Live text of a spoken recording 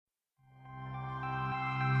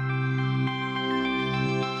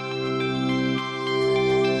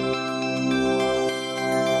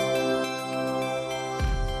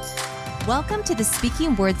Welcome to the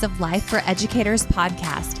Speaking Words of Life for Educators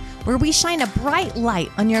podcast, where we shine a bright light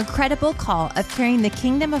on your incredible call of carrying the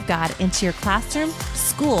kingdom of God into your classroom,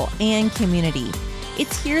 school, and community.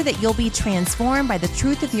 It's here that you'll be transformed by the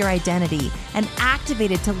truth of your identity and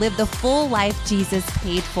activated to live the full life Jesus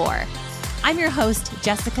paid for. I'm your host,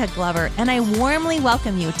 Jessica Glover, and I warmly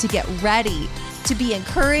welcome you to get ready to be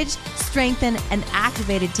encouraged, strengthened, and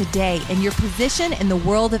activated today in your position in the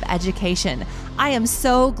world of education. I am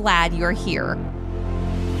so glad you're here.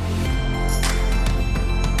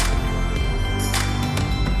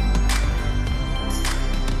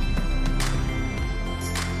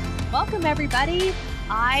 Welcome, everybody.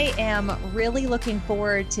 I am really looking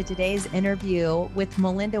forward to today's interview with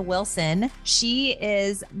Melinda Wilson. She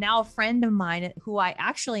is now a friend of mine who I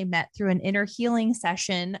actually met through an inner healing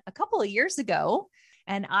session a couple of years ago.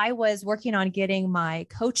 And I was working on getting my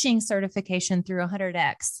coaching certification through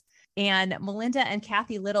 100X. And Melinda and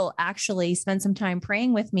Kathy Little actually spent some time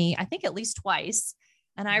praying with me, I think at least twice.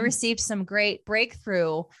 And I received some great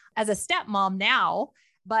breakthrough as a stepmom now.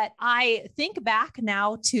 But I think back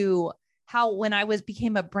now to how when I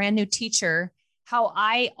became a brand new teacher, how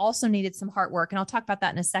I also needed some heart work. And I'll talk about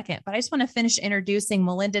that in a second, but I just want to finish introducing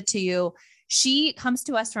Melinda to you. She comes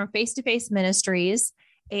to us from Face-to-Face Ministries,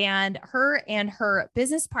 and her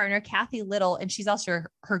business partner, Kathy Little, and she's also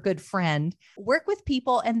her good friend, work with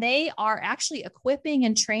people, and they are actually equipping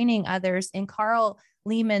and training others in Carl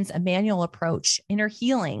Leeman's Emmanuel approach, inner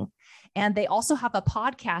healing. And they also have a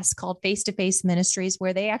podcast called Face-to-Face Ministries,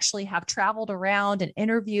 where they actually have traveled around and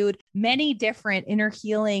interviewed many different inner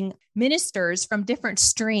healing ministers from different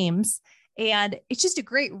streams. And it's just a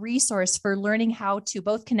great resource for learning how to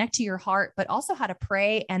both connect to your heart, but also how to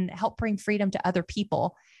pray and help bring freedom to other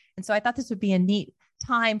people. And so I thought this would be a neat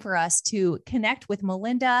time for us to connect with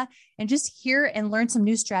Melinda and just hear and learn some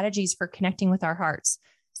new strategies for connecting with our hearts.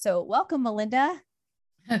 So welcome, Melinda.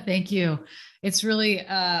 Thank you. It's really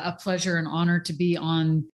a pleasure and honor to be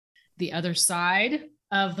on the other side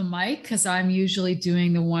of the mic, because I'm usually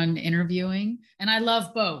doing the one interviewing, and I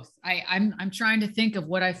love both. I'm trying to think of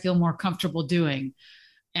what I feel more comfortable doing.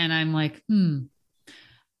 And I'm like,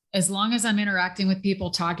 as long as I'm interacting with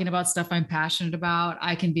people, talking about stuff I'm passionate about,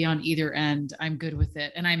 I can be on either end. I'm good with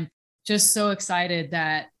it. And I'm just so excited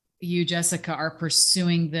that you, Jessica, are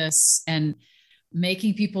pursuing this and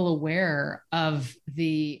making people aware of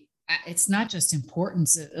it's not just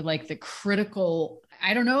importance, like the critical,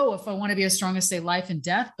 I don't know if I want to be as strong as say life and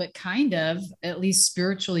death, but kind of at least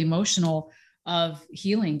spiritual, emotional, of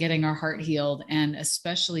healing, getting our heart healed, and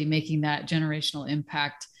especially making that generational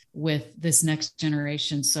impact with this next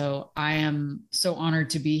generation. So I am so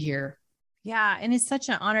honored to be here. Yeah. And it's such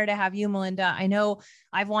an honor to have you, Melinda. I know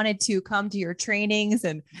I've wanted to come to your trainings,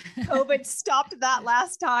 and COVID stopped that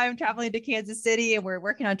last time traveling to Kansas City. And we're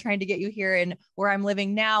working on trying to get you here in where I'm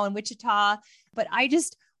living now in Wichita. But I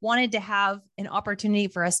just wanted to have an opportunity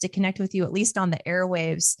for us to connect with you, at least on the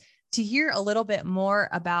airwaves, to hear a little bit more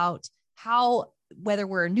about how, whether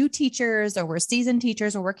we're new teachers or we're seasoned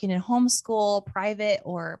teachers or working in homeschool, private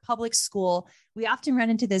or public school, we often run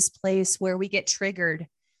into this place where we get triggered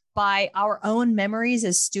by our own memories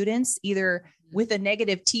as students, either with a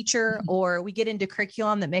negative teacher or we get into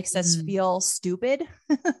curriculum that makes us feel stupid.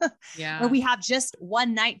 Or we have just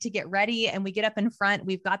one night to get ready and we get up in front.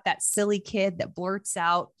 We've got that silly kid that blurts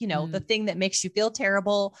out, the thing that makes you feel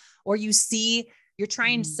terrible, or you're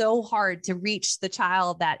trying so hard to reach the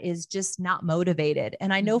child that is just not motivated.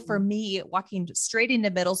 And I know for me, walking straight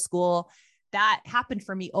into middle school, that happened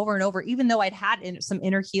for me over and over, even though I'd had some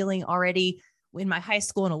inner healing already in my high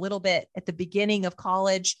school and a little bit at the beginning of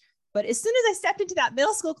college. But as soon as I stepped into that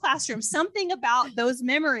middle school classroom, something about those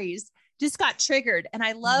memories just got triggered. And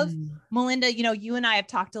I love, Melinda, you and I have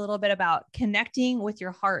talked a little bit about connecting with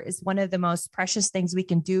your heart is one of the most precious things we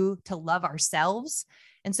can do to love ourselves.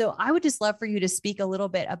 And so I would just love for you to speak a little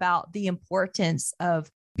bit about the importance of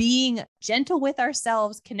being gentle with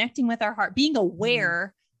ourselves, connecting with our heart, being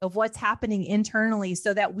aware of what's happening internally,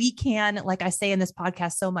 so that we can, like I say in this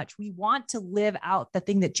podcast so much, we want to live out the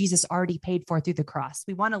thing that Jesus already paid for through the cross.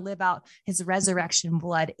 We want to live out his resurrection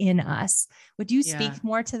blood in us. Would you speak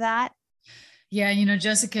more to that? Yeah.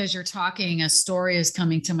 Jessica, as you're talking, a story is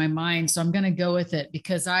coming to my mind. So I'm going to go with it,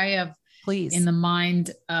 because I have in the mind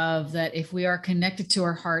of that, if we are connected to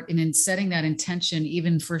our heart and in setting that intention,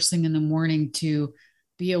 even first thing in the morning, to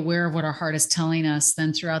be aware of what our heart is telling us,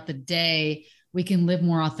 then throughout the day, we can live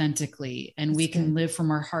more authentically, and we can live from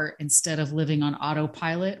our heart instead of living on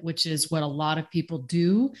autopilot, which is what a lot of people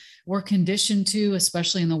do. We're conditioned to,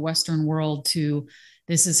 especially in the Western world, to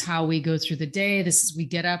this is how we go through the day. We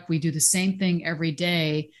get up, we do the same thing every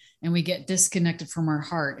day. and we get disconnected from our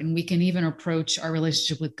heart. And we can even approach our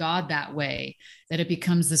relationship with God that way, that it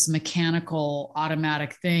becomes this mechanical,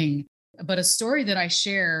 automatic thing. But a story that I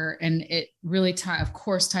share, and it really, of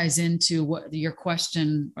course, ties into what your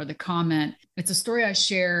question or the comment. It's a story I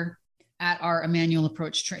share at our Emmanuel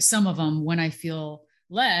Approach. Some of them when I feel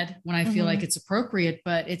led, when I feel like it's appropriate,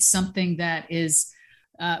 but it's something that is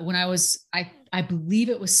when I believe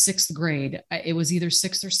it was sixth grade. It was either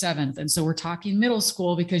sixth or seventh. And so we're talking middle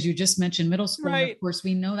school, because you just mentioned middle school. Right. And of course,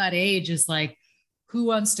 we know that age is like, who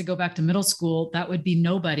wants to go back to middle school? That would be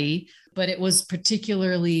nobody. But it was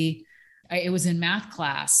particularly, it was in math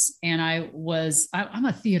class. And I'm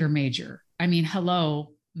a theater major. I mean,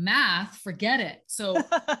 hello, math, forget it. So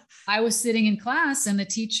I was sitting in class, and the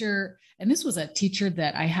teacher, and this was a teacher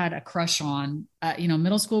that I had a crush on,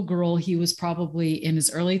 middle school girl. He was probably in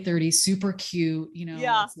his early 30s, super cute,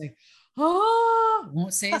 Yeah. It's like, oh,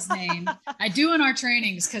 won't say his name. I do in our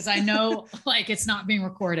trainings, because I know like it's not being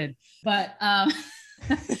recorded, but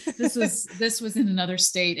this was in another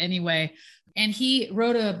state anyway. And he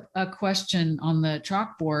wrote a question on the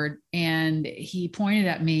chalkboard, and he pointed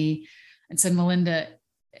at me and said, Melinda,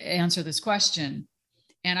 answer this question.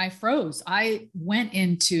 And I froze. I went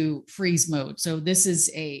into freeze mode. So this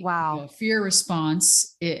is a fear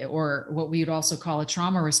response, or what we would also call a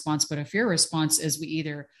trauma response. But a fear response is we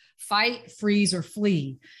either fight, freeze, or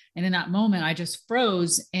flee. And in that moment, I just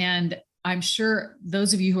froze. And I'm sure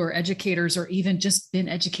those of you who are educators, or even just been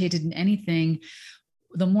educated in anything,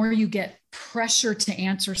 the more you get pressure to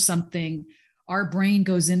answer something, our brain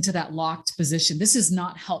goes into that locked position. This is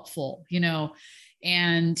not helpful,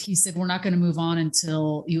 And he said, we're not going to move on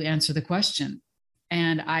until you answer the question.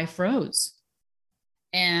 And I froze.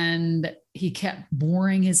 And he kept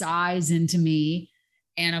boring his eyes into me.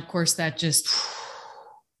 And of course, that just,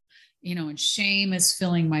 and shame is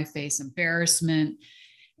filling my face, embarrassment.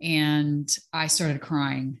 And I started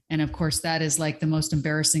crying. And of course, that is like the most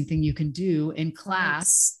embarrassing thing you can do in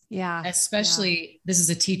class. Yeah. Especially, this is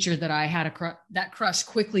a teacher that I had that crush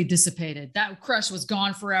quickly dissipated. That crush was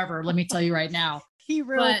gone forever. Let me tell you right now. He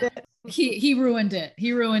ruined it. He ruined it.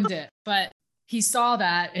 He ruined it. But he saw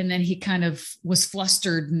that, and then he kind of was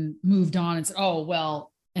flustered and moved on and said, oh,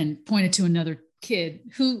 well, and pointed to another kid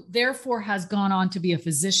who therefore has gone on to be a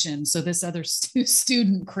physician. So this other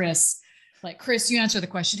student, Chris, you answer the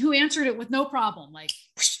question, who answered it with no problem.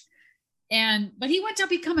 But he went to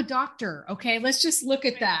become a doctor. Okay. Let's just look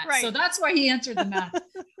at that. Right. So that's why he answered the math.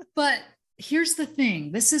 But here's the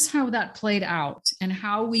thing. This is how that played out, and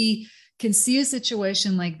how we can see a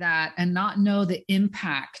situation like that and not know the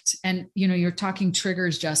impact. And, you're talking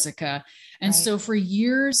triggers, Jessica. And so for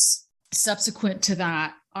years subsequent to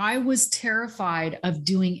that, I was terrified of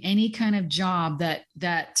doing any kind of job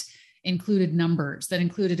that included numbers, that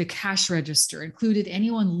included a cash register, included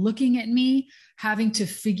anyone looking at me having to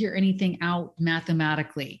figure anything out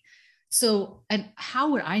mathematically. So, and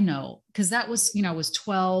how would I know? Because that was, I was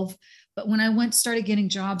 12, but when I started getting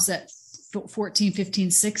jobs at 14, 15,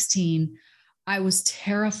 16, I was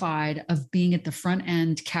terrified of being at the front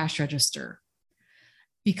end cash register,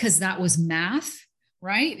 because that was math,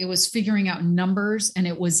 right? It was figuring out numbers, and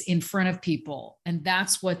it was in front of people. And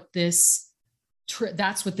that's what this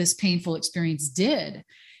painful experience did.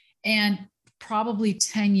 And probably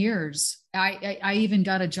 10 years, I even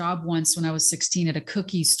got a job once when I was 16 at a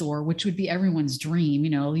cookie store, which would be everyone's dream.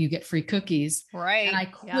 You get free cookies. Right. And I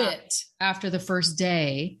quit after the first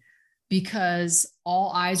day, because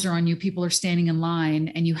all eyes are on you. People are standing in line,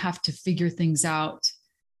 and you have to figure things out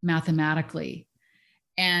mathematically.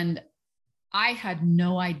 And I had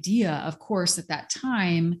no idea, of course, at that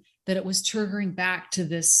time, that it was triggering back to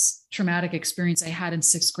this traumatic experience I had in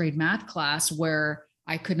sixth grade math class, where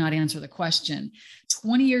I could not answer the question.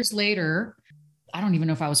 20 years later, I don't even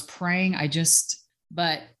know if I was praying.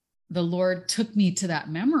 But the Lord took me to that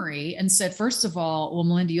memory and said, first of all, well,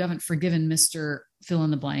 Melinda, you haven't forgiven Mr. fill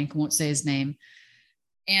in the blank, won't say his name.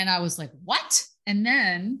 And I was like, what? And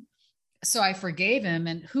then, so I forgave him.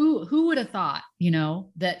 And who would have thought,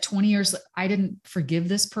 that 20 years, I didn't forgive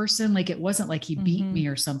this person. Like, it wasn't like he beat me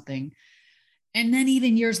or something. And then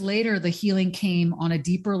even years later, the healing came on a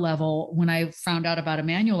deeper level when I found out about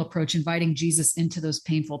Emmanuel Approach, inviting Jesus into those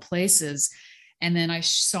painful places. And then I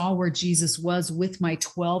saw where Jesus was with my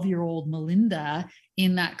 12-year-old Melinda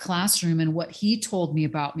in that classroom, and what he told me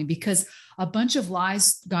about me, because a bunch of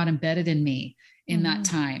lies got embedded in me in that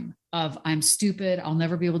time of, I'm stupid. I'll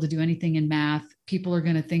never be able to do anything in math. People are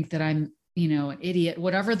going to think that I'm, an idiot,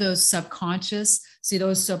 whatever those subconscious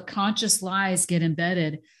lies get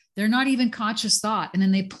embedded. They're not even conscious thought. And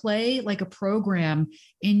then they play like a program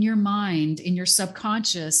in your mind, in your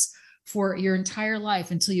subconscious, for your entire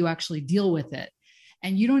life until you actually deal with it.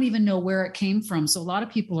 And you don't even know where it came from. So a lot of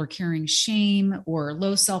people are carrying shame or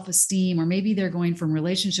low self-esteem, or maybe they're going from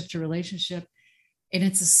relationship to relationship. And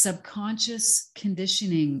it's a subconscious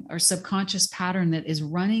conditioning or subconscious pattern that is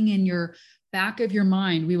running in your back of your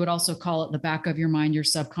mind. We would also call it the back of your mind, your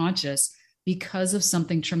subconscious, because of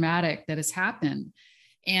something traumatic that has happened.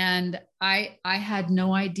 And I had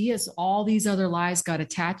no idea. So all these other lies got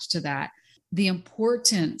attached to that. The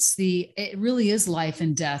importance, it really is life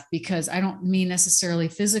and death, because I don't mean necessarily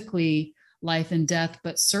physically life and death,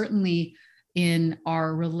 but certainly in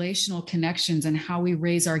our relational connections and how we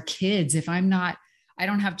raise our kids. I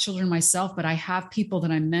don't have children myself, but I have people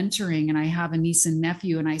that I'm mentoring, and I have a niece and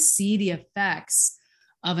nephew, and I see the effects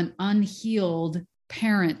of an unhealed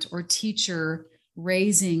parent or teacher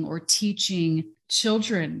raising or teaching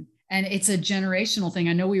children. And it's a generational thing.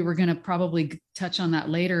 I know we were going to probably touch on that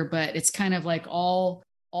later, but it's kind of like all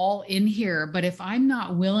in here. But if I'm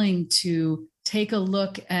not willing to take a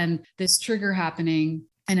look and this trigger happening,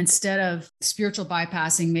 and instead of spiritual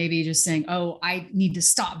bypassing, maybe just saying, oh, I need to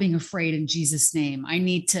stop being afraid in Jesus' name. I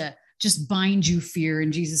need to just bind you fear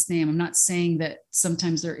in Jesus' name. I'm not saying that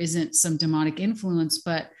sometimes there isn't some demonic influence,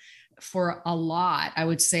 but for a lot, I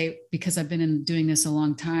would say, because I've been doing this a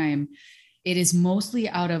long time, it is mostly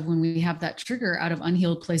out of, when we have that trigger, out of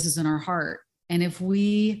unhealed places in our heart. And if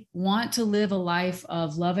we want to live a life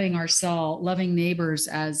of loving ourselves, loving neighbors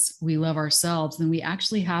as we love ourselves, then we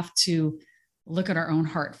actually have to look at our own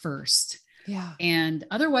heart first. Yeah. And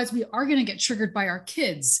otherwise we are going to get triggered by our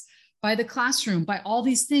kids, by the classroom, by all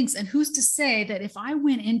these things. And who's to say that if I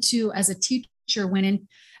went in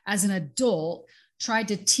as an adult, tried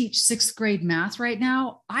to teach 6th grade math right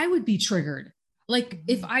now, I would be triggered. Like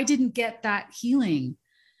if I didn't get that healing.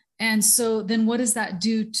 And so then what does that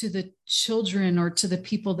do to the children or to the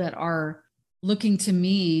people that are looking to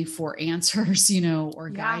me for answers, or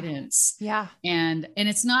guidance? Yeah. And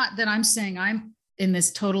it's not that I'm saying I'm in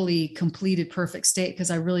this totally completed, perfect state,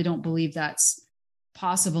 because I really don't believe that's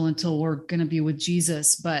possible until we're going to be with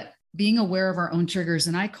Jesus. But being aware of our own triggers.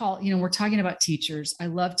 And I call, we're talking about teachers. I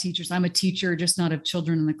love teachers. I'm a teacher, just not of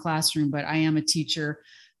children in the classroom, but I am a teacher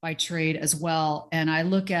by trade as well. And I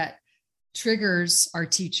look at triggers are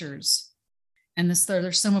teachers. And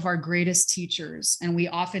they're some of our greatest teachers. And we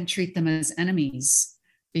often treat them as enemies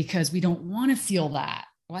because we don't want to feel that.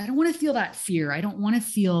 Well, I don't want to feel that fear. I don't want to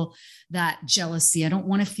feel that jealousy. I don't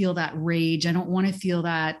want to feel that rage. I don't want to feel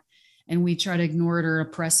that. And we try to ignore it or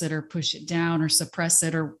oppress it or push it down or suppress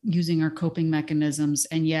it or using our coping mechanisms.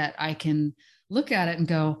 And yet I can look at it and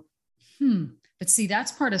go, but see,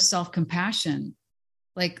 that's part of self-compassion,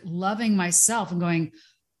 like loving myself and going,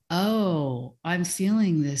 oh, I'm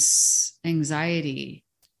feeling this anxiety.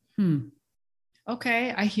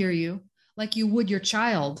 Okay, I hear you. Like you would your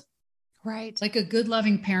child. Right. Like a good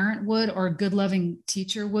loving parent would, or a good loving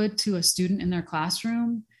teacher would to a student in their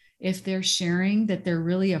classroom. If they're sharing that they're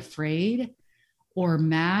really afraid or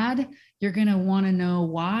mad, you're going to want to know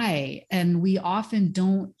why. And we often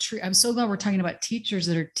don't treat, I'm so glad we're talking about teachers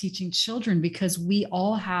that are teaching children, because we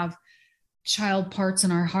all have child parts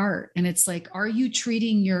in our heart. And it's like, are you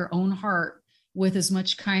treating your own heart with as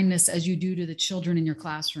much kindness as you do to the children in your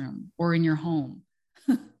classroom or in your home?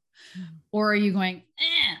 Or are you going,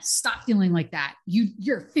 stop feeling like that.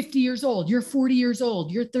 You're 50 years old. You're 40 years old.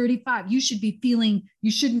 You're 35. You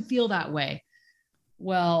shouldn't feel that way.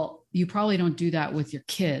 Well, you probably don't do that with your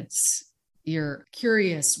kids. You're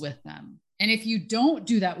curious with them. And if you don't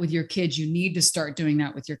do that with your kids, you need to start doing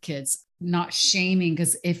that with your kids, not shaming.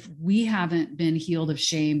 Because if we haven't been healed of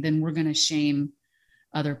shame, then we're going to shame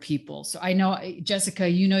other people. So I know, Jessica,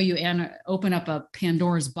 you open up a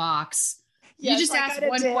Pandora's box. Yes, you just ask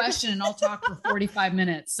one question and I'll talk for 45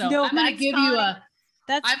 minutes. So no, I'm going to give fine.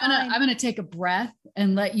 I'm going to take a breath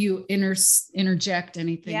and let you interject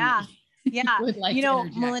anything. Yeah. Yeah.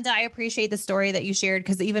 Melinda, I appreciate the story that you shared,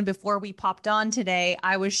 because even before we popped on today,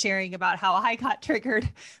 I was sharing about how I got triggered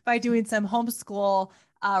by doing some homeschool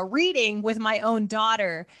reading with my own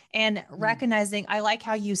daughter and recognizing, I like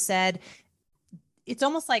how you said, it's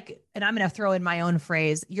almost like, and I'm going to throw in my own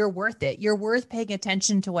phrase, you're worth it. You're worth paying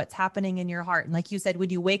attention to what's happening in your heart. And like you said,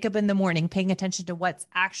 when you wake up in the morning, paying attention to what's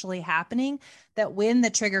actually happening, that when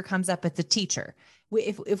the trigger comes up, it's a teacher.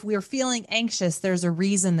 If we're feeling anxious, there's a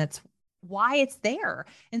reason that's why it's there.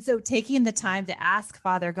 And so taking the time to ask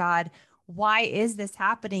Father God, why is this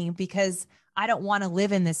happening? Because I don't want to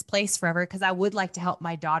live in this place forever, because I would like to help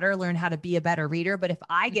my daughter learn how to be a better reader. But if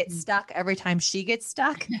I get stuck every time she gets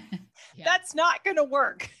stuck, that's not going to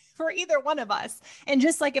work. for either one of us. And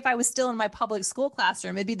just like if I was still in my public school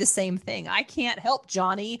classroom, it'd be the same thing. I can't help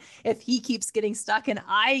Johnny if he keeps getting stuck and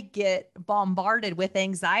I get bombarded with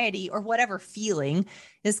anxiety or whatever feeling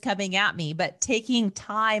is coming at me. But taking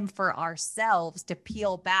time for ourselves to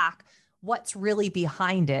peel back what's really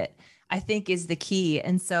behind it, I think is the key.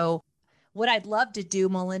 And so what I'd love to do,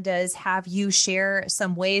 Melinda, is have you share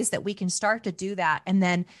some ways that we can start to do that. And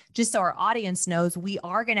then just so our audience knows, we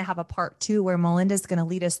are going to have a part 2 where Melinda's going to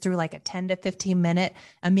lead us through like a 10 to 15 minute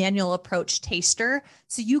Emmanuel Approach taster.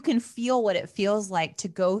 So you can feel what it feels like to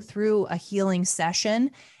go through a healing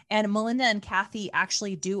session. And Melinda and Kathy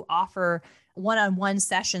actually do offer one-on-one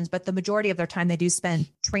sessions, but the majority of their time they do spend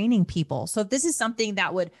training people. So if this is something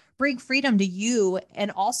that would bring freedom to you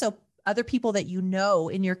and also other people that you know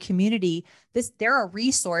in your community, they're a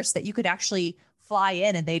resource that you could actually fly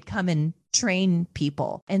in and they'd come and train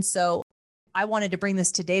people. And so I wanted to bring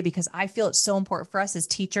this today because I feel it's so important for us as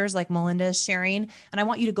teachers, like Melinda is sharing. And I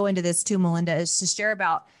want you to go into this too, Melinda, is to share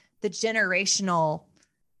about the generational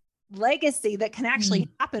legacy that can actually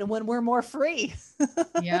happen when we're more free.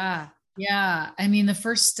 Yeah. Yeah. I mean, the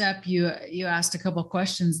first step, you asked a couple of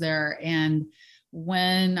questions there. And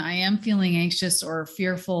when I am feeling anxious or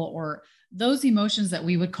fearful or those emotions that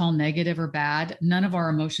we would call negative or bad, none of our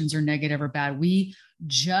emotions are negative or bad. We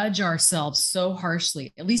judge ourselves so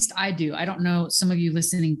harshly. At least I do. I don't know. Some of you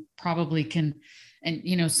listening probably can,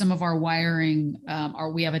 and some of our wiring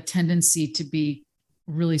we have a tendency to be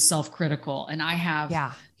really self-critical. And I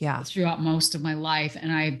have throughout most of my life.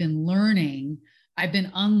 And I've been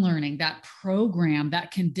unlearning that program,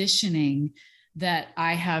 that conditioning that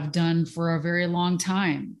I have done for a very long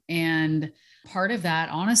time. And part of that,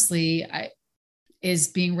 honestly, is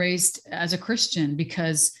being raised as a Christian,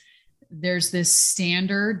 because there's this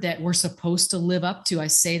standard that we're supposed to live up to. I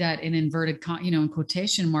say that in inverted, in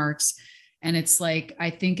quotation marks. And it's like,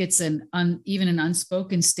 I think it's even an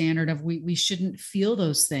unspoken standard of we shouldn't feel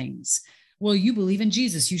those things. Well, you believe in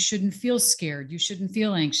Jesus. You shouldn't feel scared. You shouldn't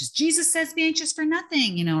feel anxious. Jesus says be anxious for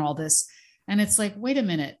nothing, all this. And it's like, wait a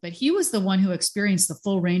minute, but he was the one who experienced the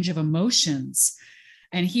full range of emotions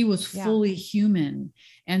and he was fully human.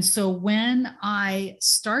 And so when I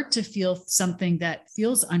start to feel something that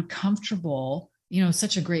feels uncomfortable,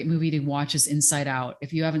 such a great movie to watch is Inside Out.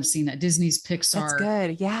 If you haven't seen that, Disney's Pixar, that's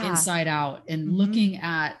good. Yeah. Inside Out, and looking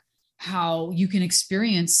at how you can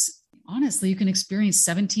experience, honestly, you can experience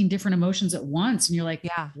 17 different emotions at once. And you're like,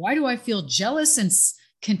 why do I feel jealous and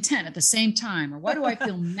content at the same time? Or why do I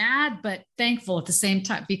feel mad but thankful at the same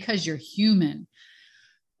time? Because you're human.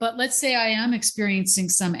 But let's say I am experiencing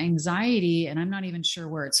some anxiety and I'm not even sure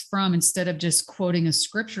where it's from, instead of just quoting a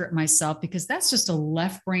scripture at myself, because that's just a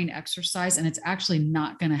left brain exercise and it's actually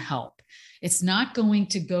not going to help. It's not going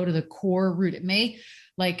to go to the core root. It may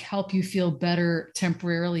help you feel better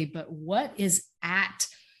temporarily, but what is at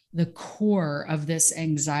the core of this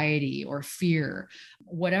anxiety or fear,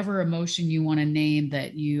 whatever emotion you want to name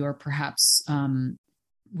that you are perhaps,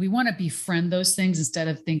 we want to befriend those things instead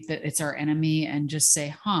of think that it's our enemy and just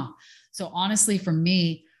say, So honestly, for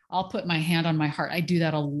me, I'll put my hand on my heart. I do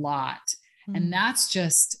that a lot. And that's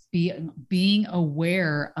just being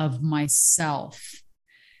aware of myself.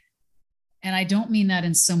 And I don't mean that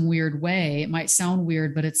in some weird way. It might sound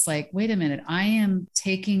weird, but it's like, wait a minute, I am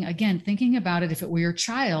thinking about it. If it were your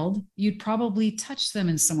child, you'd probably touch them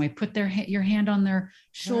in some way, put your hand on their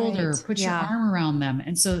shoulder, put your arm around them.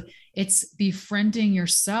 And so it's befriending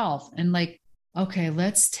yourself and okay,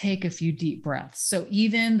 let's take a few deep breaths. So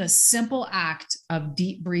even the simple act of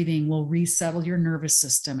deep breathing will resettle your nervous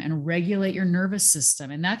system and regulate your nervous system.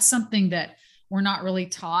 And that's something that we're not really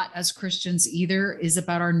taught as Christians either, is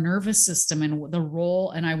about our nervous system and the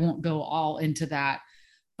role. And I won't go all into that,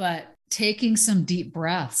 but taking some deep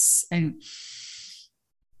breaths and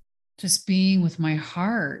just being with my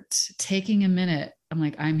heart, taking a minute. I'm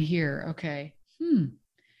like, I'm here. Okay.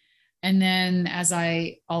 And then as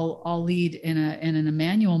I'll lead in an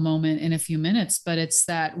Emmanuel moment in a few minutes, but it's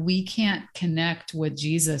that we can't connect with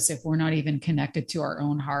Jesus if we're not even connected to our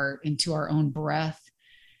own heart and to our own breath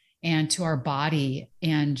and to our body,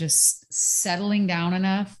 and just settling down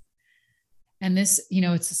enough. And this,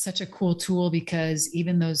 it's such a cool tool, because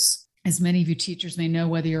even those, as many of you teachers may know,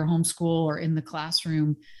 whether you're homeschool or in the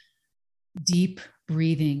classroom, deep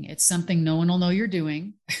breathing, it's something no one will know you're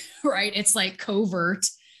doing, right? It's like covert.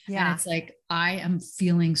 And it's like, I am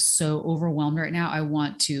feeling so overwhelmed right now. I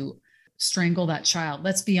want to strangle that child.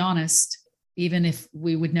 Let's be honest. Even if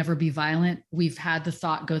we would never be violent, we've had the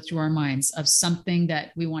thought go through our minds of something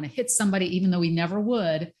that we want to hit somebody, even though we never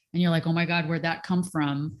would. And you're like, oh my God, where'd that come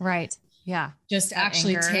from? Right. Yeah. Just That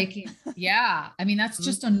actually anger. taking, yeah. I mean, that's Mhm.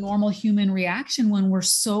 just a normal human reaction when we're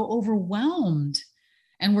so overwhelmed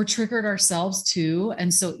and we're triggered ourselves too.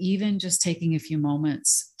 And so even just taking a few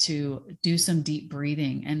moments to do some deep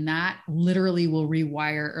breathing, and that literally will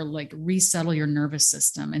rewire or like resettle your nervous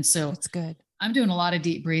system. And so That's good. I'm doing a lot of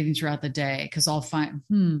deep breathing throughout the day because I'll find,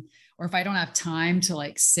 or if I don't have time to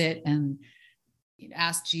like sit and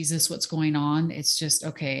ask Jesus what's going on, it's just,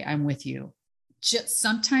 okay, I'm with you. Just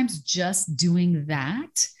sometimes just doing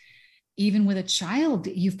that, even with a child,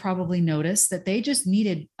 you've probably noticed that they just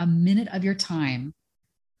needed a minute of your time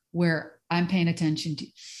where I'm paying attention to.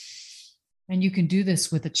 And you can do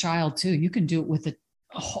this with a child too. You can do it with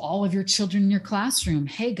all of your children in your classroom.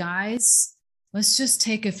 Hey guys, let's just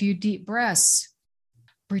take a few deep breaths.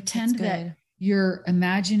 Pretend that you're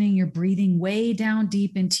imagining you're breathing way down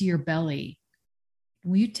deep into your belly.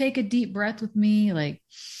 Will you take a deep breath with me? Like,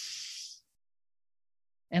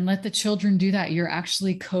 and let the children do that. You're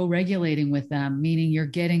actually co-regulating with them, meaning you're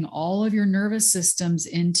getting all of your nervous systems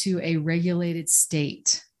into a regulated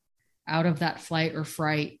state out of that flight or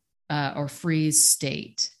fright or freeze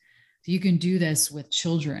state. You can do this with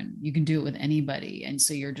children. You can do it with anybody. And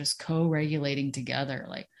so you're just co-regulating together.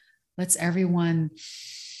 Like, let's everyone.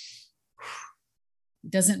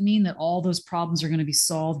 Doesn't mean that all those problems are going to be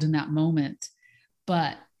solved in that moment.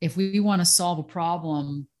 But if we want to solve a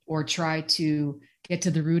problem or try to get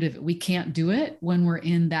to the root of it, we can't do it when we're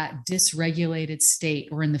in that dysregulated state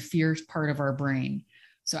or in the fear part of our brain.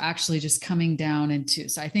 So actually just coming down into,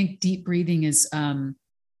 so I think deep breathing is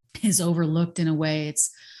overlooked in a way.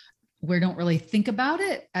 It's, we don't really think about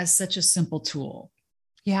it as such a simple tool.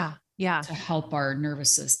 Yeah. Yeah. To help our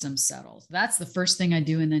nervous system settle. That's the first thing I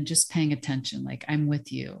do. And then just paying attention, like, I'm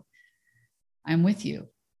with you. I'm with you.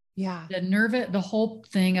 Yeah. The whole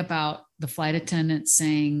thing about the flight attendant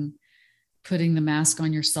saying, putting the mask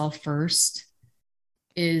on yourself first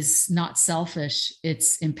is not selfish.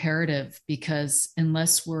 It's imperative, because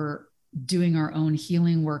unless we're doing our own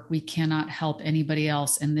healing work, we cannot help anybody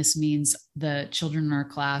else. And this means the children in our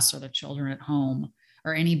class or the children at home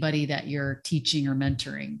or anybody that you're teaching or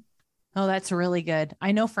mentoring. Oh, that's really good.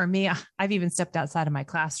 I know for me, I've even stepped outside of my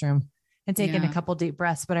classroom and taken a couple deep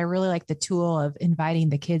breaths, but I really like the tool of inviting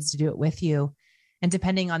the kids to do it with you. And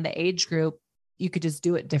depending on the age group, you could just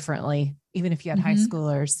do it differently, even if you had high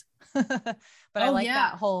schoolers. But I like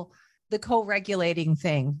that whole, the co-regulating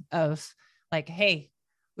thing of like, hey,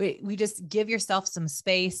 we just give yourself some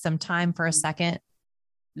space, some time for a second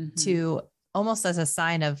to almost as a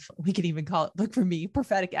sign of, we could even call it, look for me,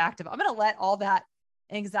 prophetic active. I'm going to let all that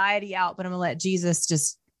anxiety out, but I'm going to let Jesus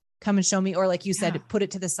just come and show me, or like you said, put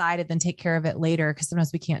it to the side and then take care of it later. Cause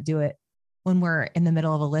sometimes we can't do it when we're in the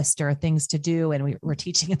middle of a list or things to do and we're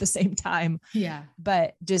teaching at the same time. Yeah.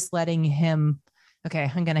 But just letting him,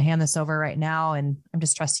 okay, I'm going to hand this over right now. And I'm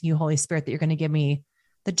just trusting you, Holy Spirit, that you're going to give me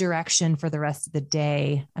the direction for the rest of the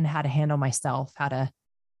day and how to handle myself, how to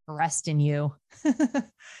rest in you.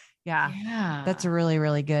 Yeah. That's really,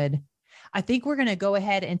 really good. I think we're going to go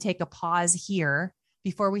ahead and take a pause here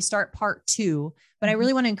before we start part 2. But I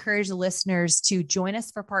really want to encourage the listeners to join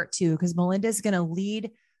us for part 2, because Melinda is going to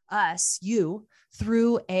lead you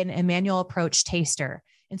through an Emmanuel Approach taster.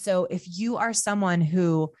 And so if you are someone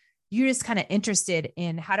who you're just kind of interested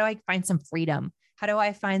in, how do I find some freedom? How do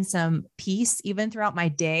I find some peace even throughout my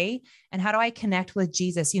day? And how do I connect with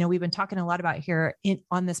Jesus? You know, we've been talking a lot about here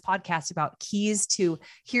on this podcast about keys to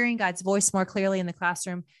hearing God's voice more clearly in the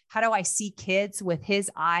classroom. How do I see kids with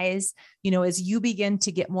his eyes? You know, as you begin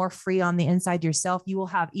to get more free on the inside yourself, you will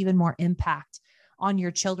have even more impact on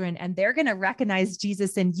your children, and they're going to recognize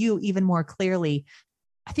Jesus in you even more clearly.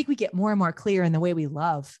 I think we get more and more clear in the way we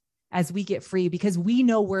love as we get free, because we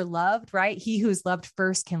know we're loved, right? He who's loved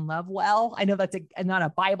first can love well. I know that's not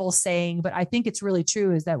a Bible saying, but I think it's really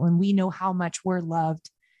true, is that when we know how much we're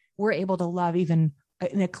loved, we're able to love even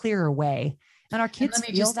in a clearer way. And our kids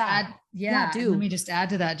feel that. Let me just add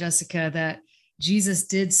to that, Jessica, that Jesus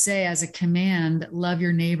did say as a command, love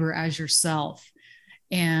your neighbor as yourself.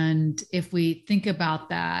 And if we think about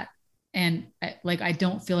that, and like, I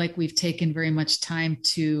don't feel like we've taken very much time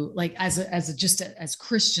to, like, as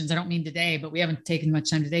Christians, I don't mean today, but we haven't taken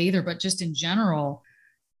much time today either, but just in general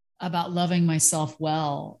about loving myself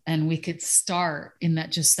well. And we could start in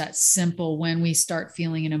that, just that simple, when we start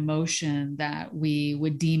feeling an emotion that we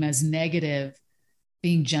would deem as negative,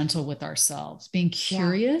 being gentle with ourselves, being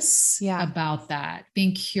curious about that,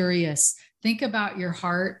 being curious. Think about your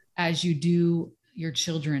heart as you do your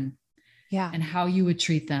children and how you would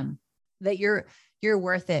treat them. That you're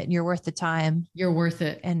worth it, and you're worth the time. You're worth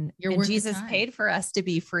it. And Jesus paid for us to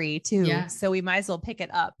be free too. Yeah. So we might as well pick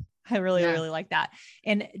it up I really like that.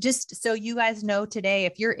 And just so you guys know today,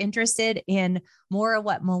 if you're interested in more of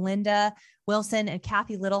what Melinda Wilson and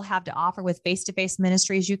Kathy Little have to offer with face-to-face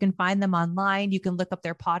ministries, you can find them online. You can look up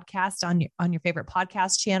their podcast on your favorite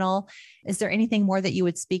podcast channel. Is there anything more that you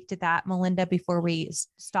would speak to that, Melinda, before we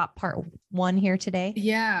stop part 1 here today?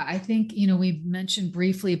 Yeah, I think, we mentioned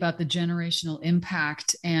briefly about the generational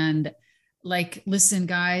impact, and like, listen,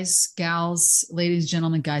 guys, gals, ladies,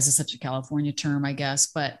 gentlemen, guys is such a California term, I guess,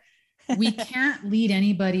 but we can't lead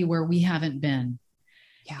anybody where we haven't been.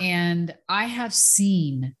 Yeah. And I have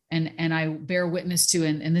seen, and I bear witness to,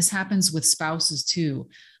 and this happens with spouses too.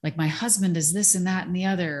 Like, my husband is this and that and the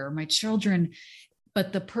other, or my children,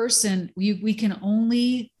 but the person, we can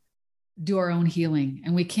only do our own healing,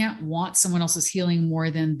 and we can't want someone else's healing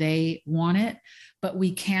more than they want it, but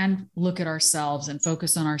we can look at ourselves and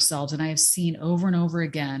focus on ourselves. And I have seen over and over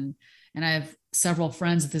again, and I have several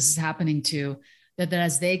friends that this is happening to, that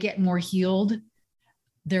as they get more healed,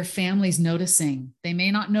 their family's noticing. They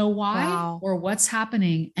may not know why or what's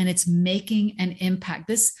happening, and it's making an impact.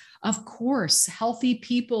 This, of course, healthy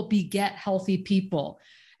people beget healthy people.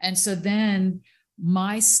 And so then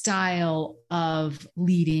my style of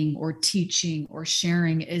leading or teaching or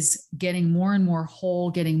sharing is getting more and more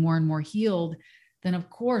whole, getting more and more healed. Then of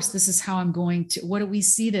course, this is how I'm going to, what do we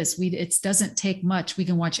see this? It doesn't take much. We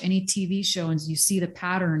can watch any TV show and you see the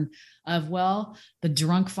pattern of, well, the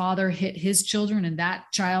drunk father hit his children and that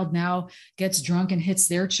child now gets drunk and hits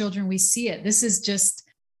their children. We see it. This is just,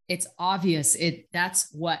 it's obvious.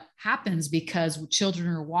 That's what happens because children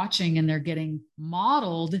are watching and they're getting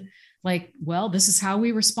modeled like, well, this is how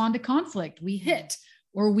we respond to conflict. We hit,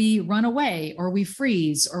 or we run away, or we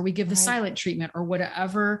freeze, or we give the silent treatment, or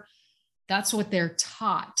whatever. That's what they're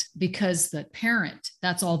taught because the parent,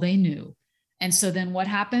 that's all they knew. And so then what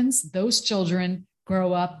happens? Those children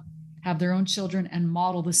grow up, have their own children, and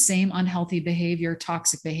model the same unhealthy behavior,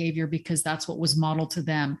 toxic behavior, because that's what was modeled to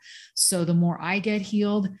them. So the more I get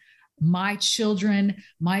healed, my children,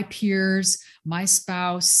 my peers, my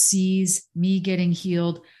spouse sees me getting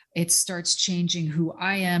healed. It starts changing who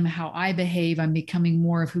I am, how I behave. I'm becoming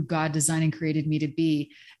more of who God designed and created me to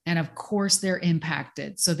be. And of course, they're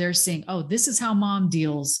impacted. So they're saying, oh, this is how mom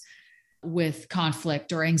deals with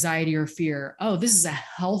conflict or anxiety or fear. Oh, this is a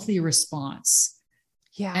healthy response.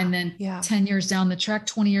 Yeah. And then 10 years down the track,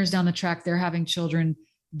 20 years down the track, they're having children.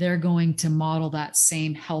 They're going to model that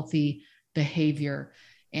same healthy behavior.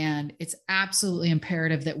 And it's absolutely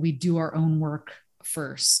imperative that we do our own work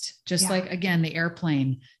first, just like, again, the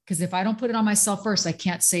airplane, because if I don't put it on myself first, I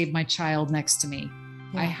can't save my child next to me.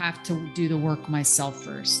 I have to do the work myself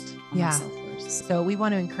first. So we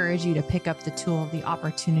want to encourage you to pick up the tool, the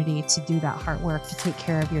opportunity to do that hard work, to take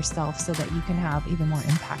care of yourself so that you can have even more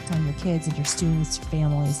impact on your kids and your students, your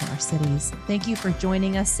families, and our cities. Thank you for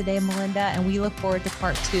joining us today, Melinda, and we look forward to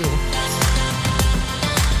part 2.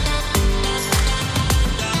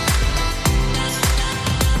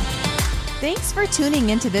 Thanks for tuning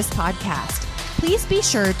into this podcast. Please be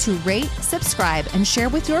sure to rate, subscribe, and share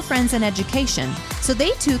with your friends in education so they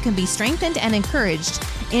too can be strengthened and encouraged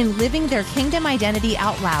in living their kingdom identity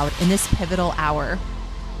out loud in this pivotal hour.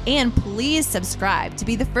 And please subscribe to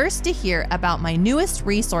be the first to hear about my newest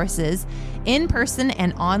resources, in-person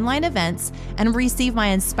and online events, and receive my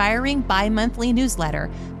inspiring bi-monthly newsletter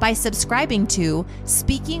by subscribing to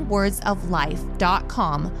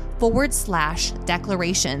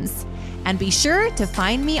speakingwordsoflife.com/declarations. And be sure to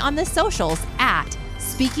find me on the socials at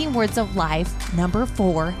Speaking Words of Life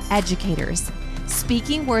 4 Educators.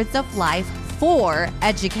 Speaking Words of Life for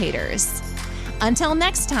Educators. Until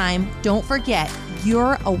next time, don't forget,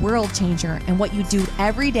 you're a world changer, and what you do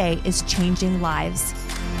every day is changing lives.